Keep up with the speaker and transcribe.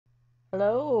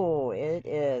Hello, it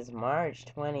is March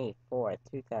 24th,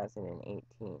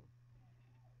 2018.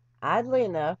 Oddly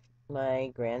enough,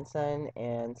 my grandson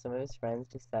and some of his friends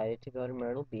decided to go to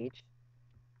Myrtle Beach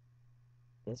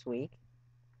this week.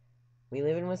 We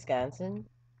live in Wisconsin.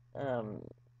 Um,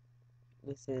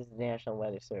 this is the National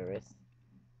Weather Service.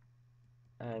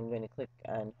 I'm going to click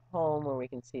on home where we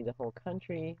can see the whole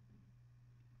country.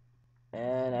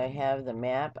 And I have the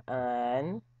map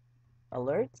on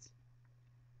alerts.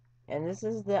 And this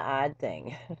is the odd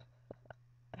thing.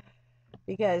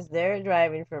 Because they're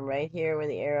driving from right here where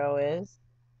the arrow is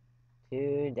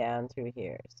to down through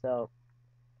here. So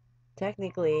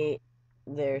technically,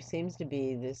 there seems to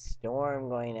be this storm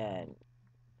going on.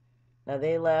 Now,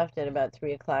 they left at about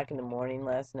 3 o'clock in the morning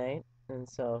last night, and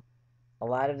so a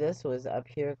lot of this was up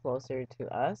here closer to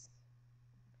us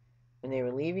when they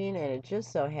were leaving, and it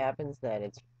just so happens that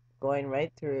it's going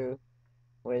right through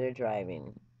where they're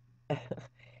driving.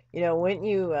 Wouldn't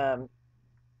you,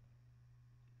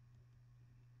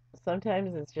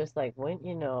 sometimes it's just like, wouldn't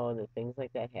you know that things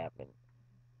like that happen?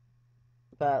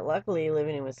 But luckily,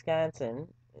 living in Wisconsin,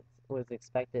 it was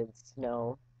expected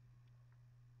snow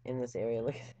in this area.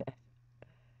 Look at that.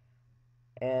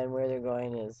 And where they're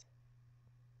going is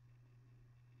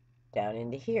down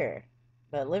into here.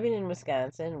 But living in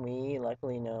Wisconsin, we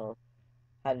luckily know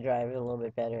how to drive a little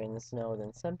bit better in the snow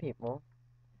than some people.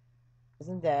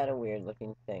 Isn't that a weird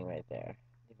looking thing right there,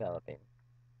 developing?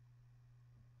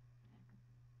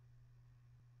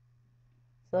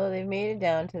 So they've made it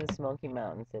down to the Smoky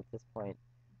Mountains at this point.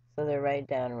 So they're right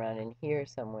down around in here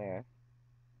somewhere,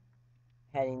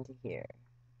 heading to here.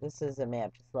 This is a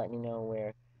map just letting you know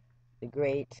where the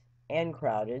great and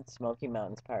crowded Smoky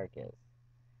Mountains Park is.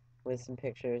 With some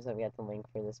pictures, I've got the link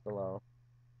for this below.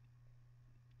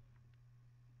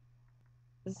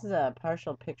 This is a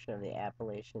partial picture of the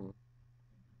Appalachian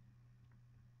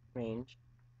Range.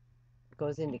 It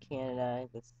goes into Canada.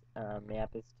 This map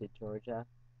is to Georgia.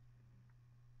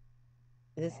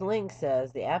 This link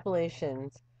says the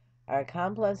Appalachians are a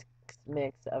complex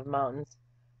mix of mountains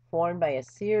formed by a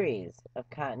series of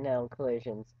continental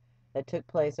collisions that took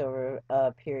place over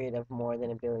a period of more than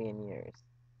 1 billion years.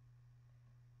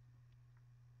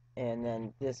 And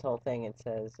then this whole thing, it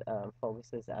says,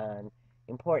 focuses on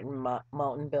important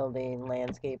mountain building,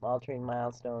 landscape altering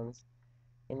milestones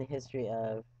in the history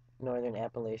of northern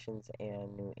Appalachians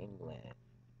and New England,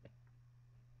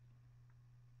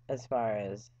 as far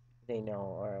as they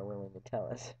know or are willing to tell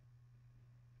us.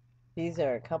 These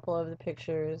are a couple of the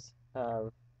pictures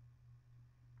of,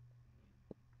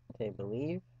 they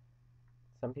believe,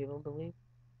 some people believe.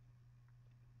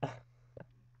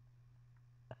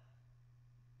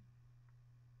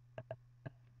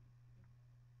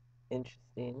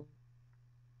 Interesting.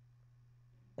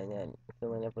 And then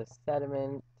filling up with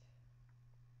sediment.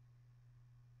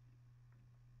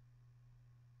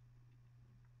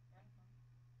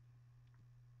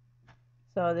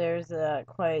 So there's a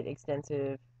quite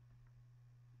extensive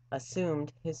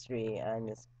assumed history on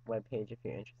this webpage if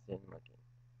you're interested in looking.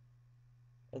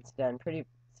 It's done pretty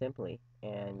simply,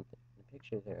 and the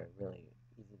pictures are really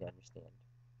easy to understand.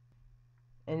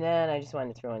 And then I just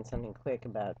wanted to throw in something quick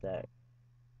about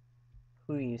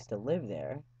who used to live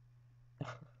there.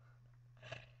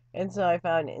 And so I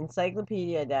found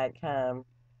encyclopedia.com,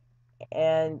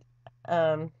 and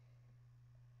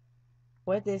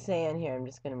what they say on here, I'm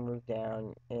just going to move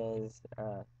down, is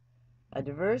a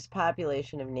diverse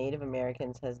population of Native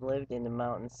Americans has lived in the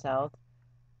mountains south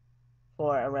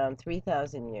for around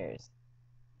 3,000 years.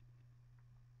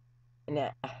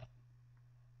 And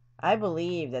I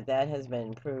believe that has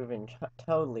been proven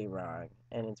totally wrong,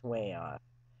 and it's way off.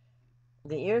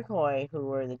 The Iroquois, who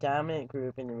were the dominant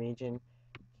group in the region,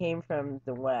 came from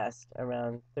the west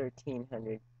around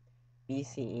 1300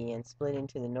 BCE and split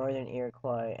into the northern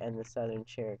Iroquois and the southern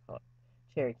Cherokee.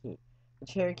 The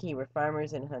Cherokee were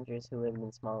farmers and hunters who lived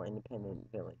in small independent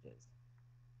villages.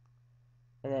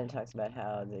 And then it talks about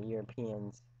how the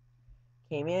Europeans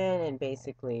came in and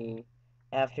basically,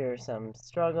 after some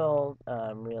struggle,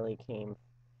 really came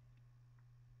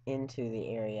into the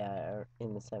area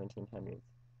in the 1700s.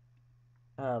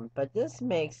 But this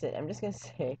makes it, I'm just going to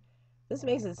say, this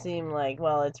makes it seem like,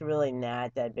 well, it's really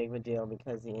not that big of a deal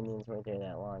because the Indians weren't there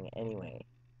that long anyway.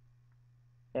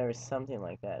 There was something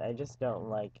like that. I just don't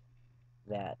like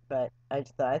that. But I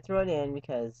just thought I'd throw it in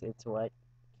because it's what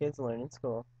kids learn in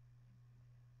school.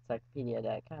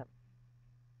 Encyclopedia.com.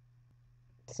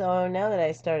 So now that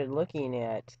I started looking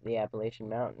at the Appalachian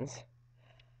Mountains,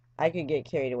 I could get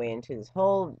carried away into this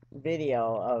whole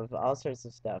video of all sorts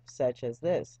of stuff, such as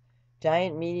this.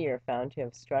 Giant meteor found to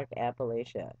have struck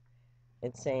Appalachia.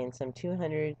 It's saying some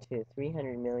 200 to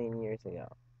 300 million years years ago.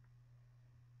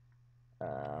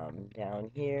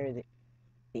 Down here,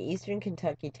 the eastern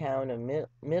Kentucky town of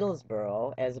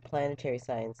Middlesboro, as the planetary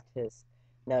scientists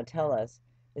now tell us,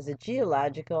 is a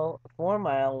geological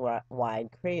 4-mile wide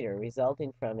crater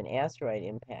resulting from an asteroid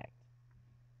impact.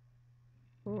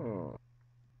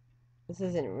 This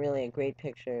isn't really a great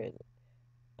picture.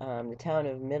 The town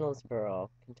of Middlesboro,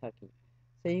 Kentucky.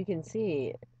 So you can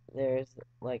see there's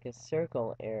like a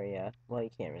circle area. Well, you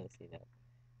can't really see that.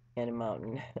 And a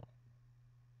mountain.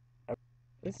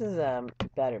 This is a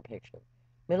better picture.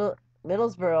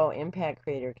 Middlesboro Impact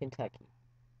Crater, Kentucky.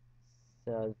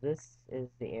 So this is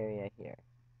the area here.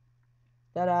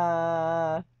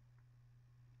 Ta-da!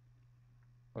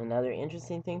 Another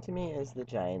interesting thing to me is the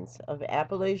Giants of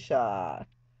Appalachia.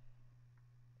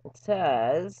 It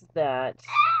says that...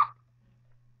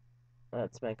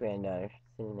 That's my granddaughter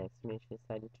sitting next to me. She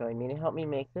decided to join me to help me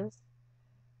make this.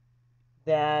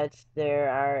 That there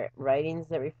are writings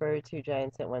that refer to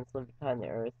giants that once lived upon the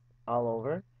earth all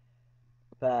over,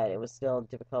 but it was still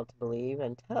difficult to believe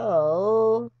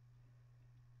until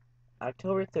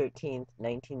October 13th,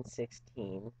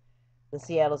 1916. The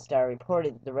Seattle Star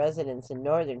reported that the residents in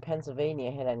northern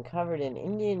Pennsylvania had uncovered an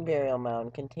Indian burial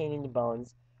mound containing the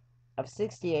bones of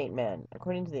 68 men.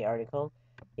 According to the article,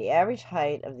 the average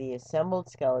height of the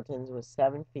assembled skeletons was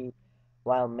 7 feet,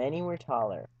 while many were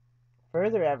taller.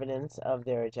 Further evidence of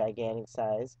their gigantic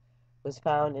size was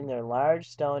found in their large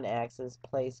stone axes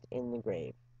placed in the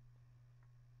grave.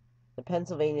 The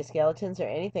Pennsylvania skeletons are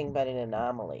anything but an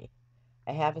anomaly.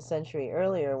 A half a century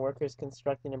earlier, workers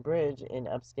constructing a bridge in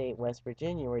upstate West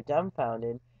Virginia were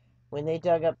dumbfounded when they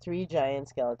dug up 3 giant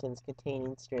skeletons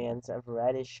containing strands of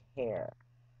reddish hair.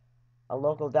 A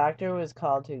local doctor was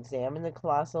called to examine the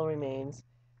colossal remains,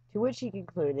 to which he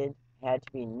concluded had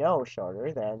to be no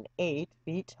shorter than 8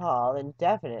 feet tall and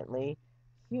definitely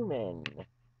human.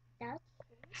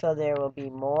 So there will be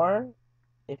more.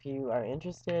 If you are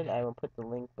interested, I will put the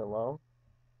link below.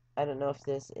 I don't know if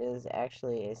this is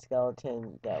actually a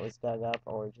skeleton that was dug up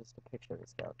or just a picture of a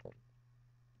skeleton.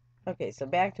 Okay, so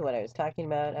back to what I was talking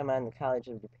about. I'm on the College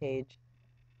of DuPage,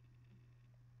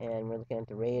 and we're looking at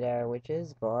the radar, which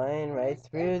is going right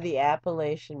through the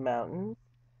Appalachian Mountains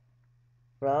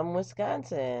from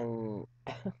Wisconsin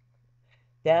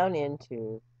down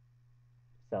into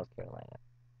South Carolina.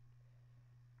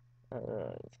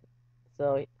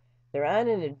 So they're on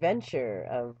an adventure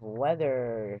of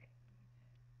weather,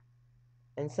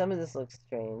 and some of this looks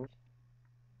strange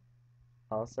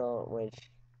also, which,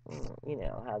 you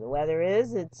know how the weather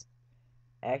is. It's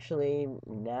actually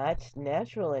not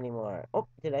natural anymore. Oh,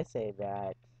 did I say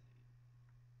that?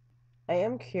 I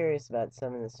am curious about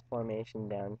some of this formation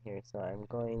down here, so I'm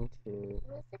going to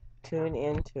tune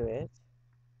into it.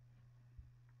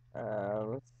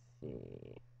 Let's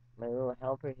see. My little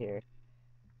helper here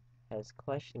has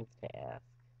questions to ask.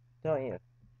 Don't you?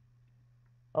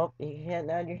 Oh, you can't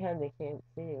nod your head. They can't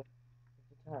see you if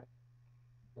you talk.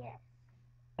 Yes.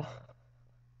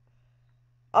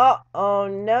 Oh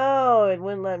no! It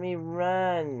wouldn't let me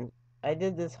run. I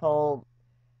did this whole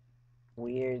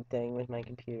weird thing with my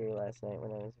computer last night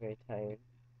when I was very tired.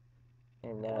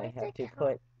 And now I have to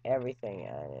put everything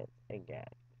on it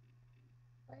again.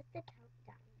 What's the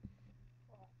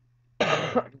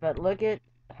countdown? But look at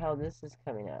how this is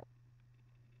coming up.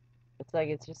 It's like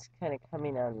it's just kind of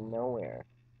coming out of nowhere,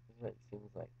 is what it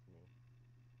seems like to me.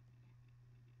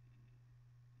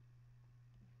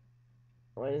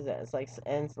 What is that? It's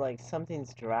like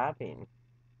something's dropping.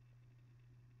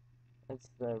 That's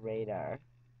the radar.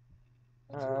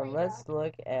 Let's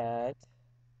look at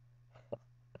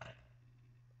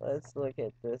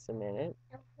this a minute.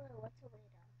 What's a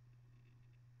radar?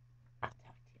 I'll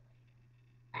talk to you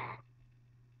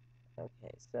later.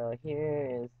 Okay, so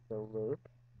here is the loop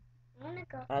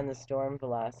on the storm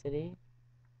velocity.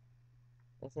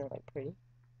 Isn't it like pretty?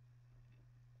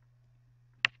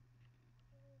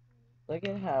 Look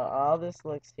at how all this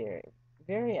looks here.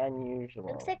 Very unusual.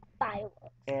 Looks like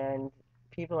fireworks. And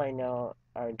people I know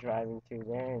are driving through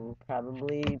there, and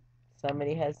probably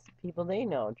somebody has people they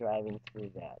know driving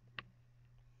through that.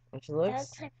 Which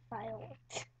looks like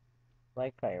fireworks.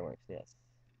 Like fireworks, yes.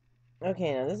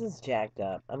 Okay, now this is jacked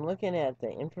up. I'm looking at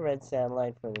the infrared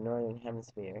satellite for the northern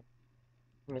hemisphere.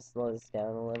 I'm going to slow this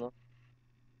down a little.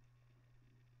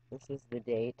 This is the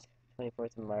date,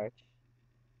 24th of March,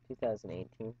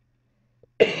 2018.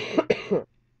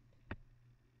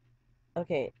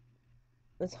 Okay,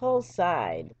 this whole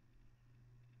side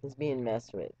is being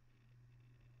messed with.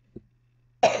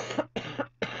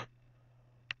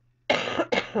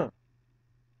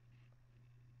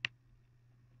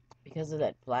 Because of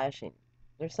that flashing.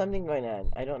 There's something going on.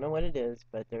 I don't know what it is,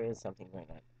 but there is something going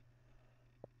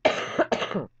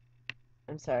on.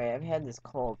 I'm sorry, I've had this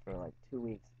cold for like 2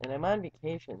 weeks, and I'm on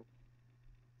vacation,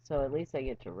 so at least I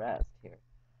get to rest here.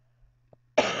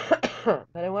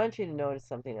 But I want you to notice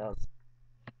something else.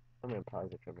 I'm going to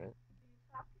pause it for a minute.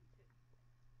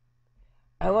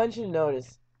 I want you to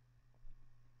notice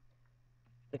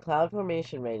the cloud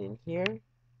formation right in here.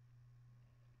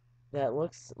 That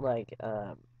looks like,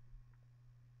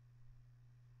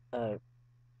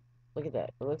 look at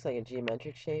that. It looks like a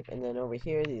geometric shape, and then over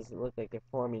here, these look like they're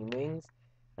forming wings,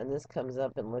 and this comes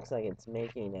up and looks like it's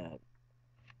making a,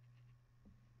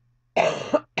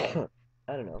 I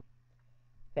don't know,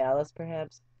 phallus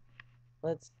perhaps.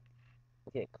 Let's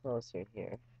get closer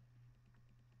here.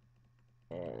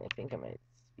 And I think I might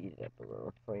speed it up a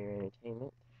little for your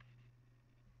entertainment.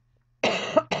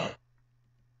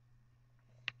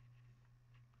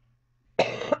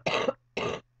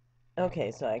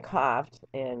 Okay, so I coughed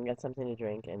and got something to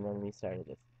drink, and then we started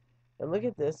this. But look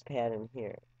at this pattern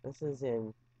here. This is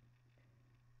in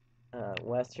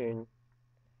western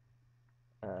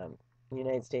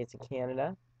United States and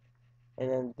Canada. And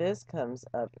then this comes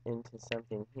up into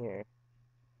something here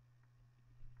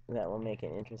that will make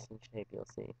an interesting shape, you'll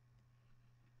see.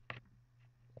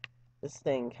 This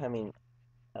thing coming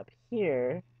up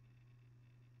here,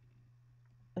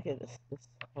 look at this, this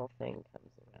whole thing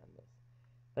comes around this.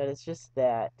 But it's just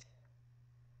that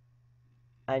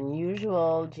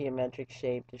unusual geometric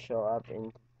shape to show up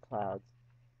in clouds.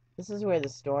 This is where the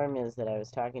storm is that I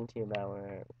was talking to you about,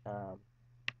 where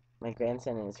my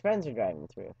grandson and his friends are driving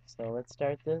through. So let's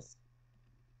start this.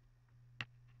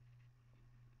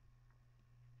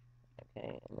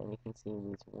 Okay, and then you can see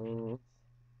these wings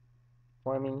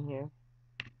forming here.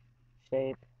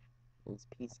 Shape. These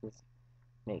pieces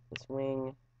make this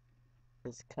wing.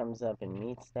 This comes up and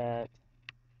meets that.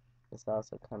 This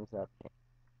also comes up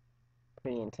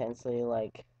pretty intensely,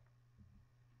 like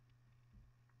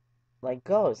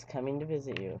ghosts coming to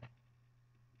visit you.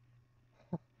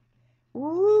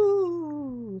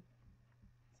 Woo!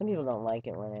 Some people don't like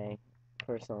it when I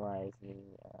personalize the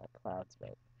clouds,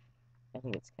 but I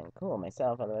think it's kind of cool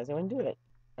myself, otherwise I wouldn't do it.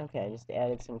 Okay, I just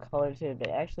added some color to it, but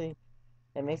actually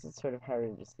that makes it sort of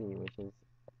harder to see, which is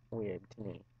weird to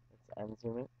me. Let's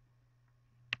unzoom it.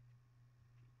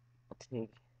 You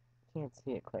can't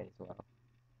see it quite as well.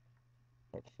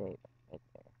 That shape right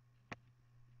there.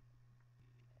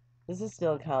 This is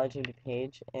still College of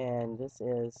DuPage, and this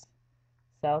is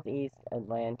Southeast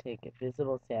Atlantic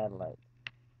Visible Satellite.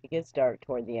 It gets dark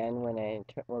toward the end when I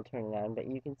will turn it on, but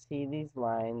you can see these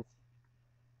lines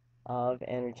of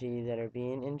energy that are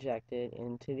being injected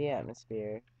into the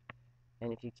atmosphere,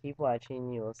 and if you keep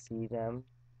watching, you will see them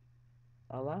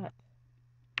a lot.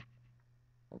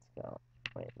 Let's go.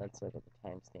 Wait, let's look at the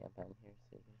timestamp on here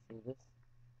so you can see this.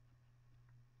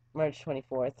 March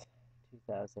 24th,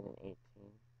 2018.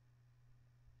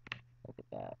 Look at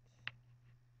that.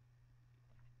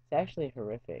 It's actually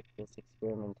horrific, this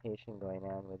experimentation going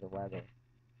on with the weather.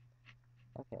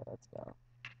 Okay, let's go.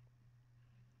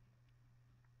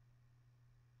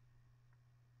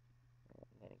 And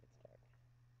then it gets dark.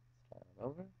 Start it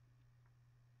over.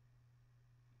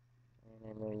 And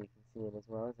I know you can see it as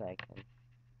well as I can.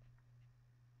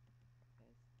 Okay,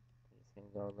 I'm just going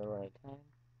to go a little at a time.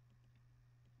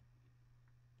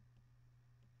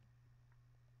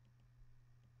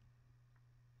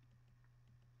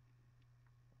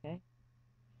 Okay.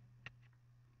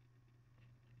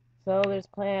 So there's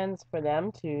plans for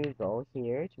them to go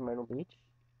here to Myrtle Beach.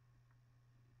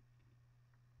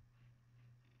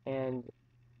 And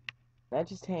not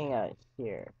just hang out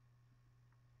here,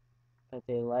 but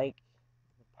they like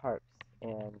the parks.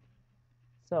 And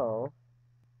so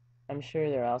I'm sure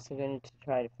they're also going to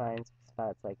try to find some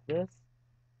spots like this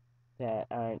that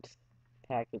aren't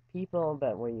packed with people,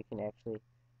 but where you can actually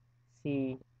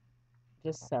see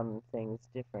just some things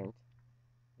different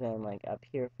than like up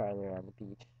here farther on the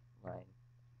beach line.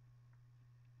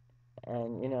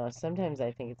 And, you know, sometimes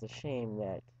I think it's a shame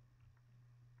that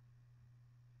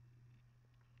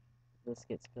this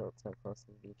gets built so close to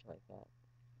the beach like that.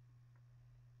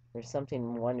 There's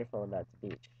something wonderful about the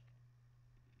beach.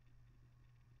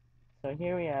 So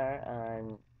here we are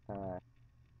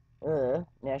on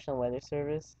National Weather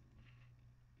Service.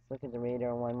 Let's look at the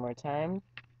radar one more time.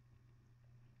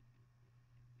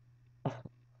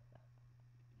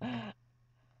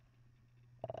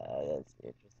 That's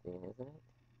interesting, isn't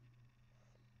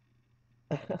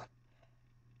it?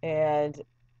 And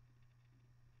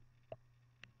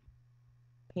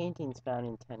paintings found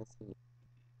in Tennessee,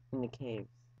 in the caves.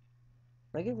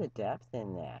 Look at the depth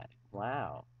in that.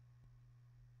 Wow.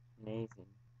 Amazing.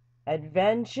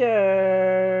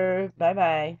 Adventure. Bye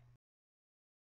bye.